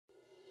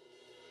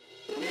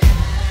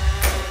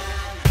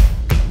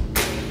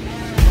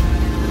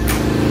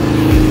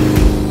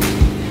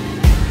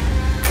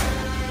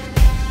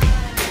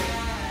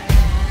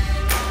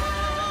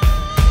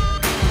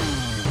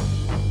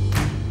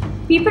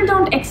People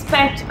don't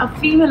expect a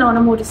female on a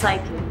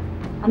motorcycle,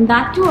 and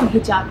that too a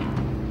hijabi.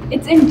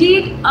 It's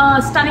indeed a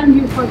stunning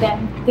view for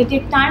them. They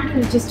take time to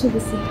register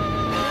the scene.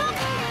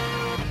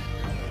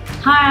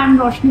 Hi, I'm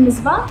Roshni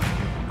Misbah.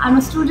 I'm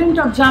a student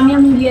of Jamia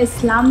Millia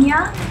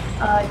Islamia,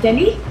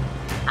 Delhi,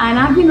 and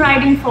I've been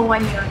riding for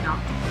 1 year now.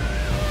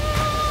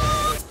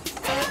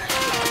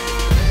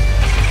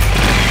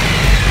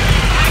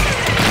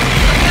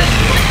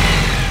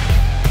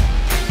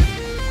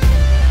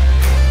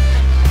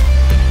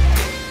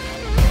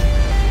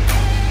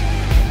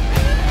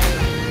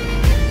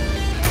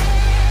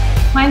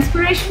 My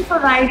inspiration for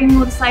riding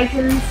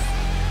motorcycles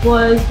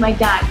was my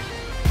dad,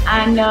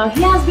 and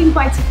he has been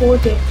quite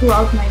supportive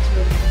throughout my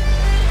journey.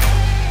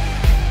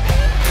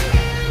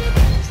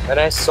 When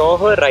I saw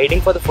her riding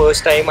for the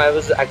first time, I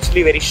was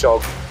actually very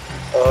shocked.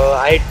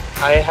 I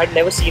had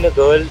never seen a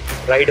girl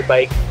ride a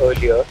bike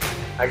earlier,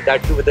 and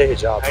that too with a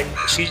hijab.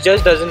 And she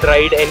just doesn't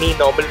ride any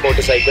normal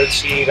motorcycles.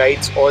 She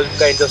rides all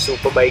kinds of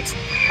super bikes,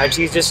 and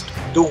she's just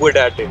too good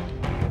at it.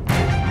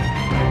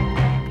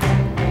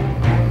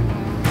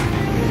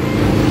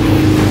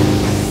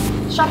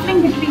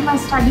 Shuffling between my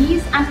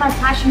studies and my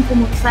passion for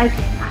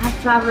motorcycling, I have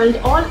travelled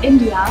all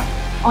India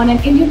on an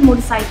Indian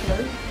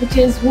motorcycle, which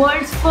is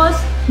world's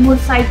first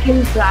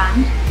motorcycle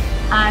brand,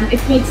 and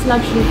it makes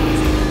luxury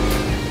easy.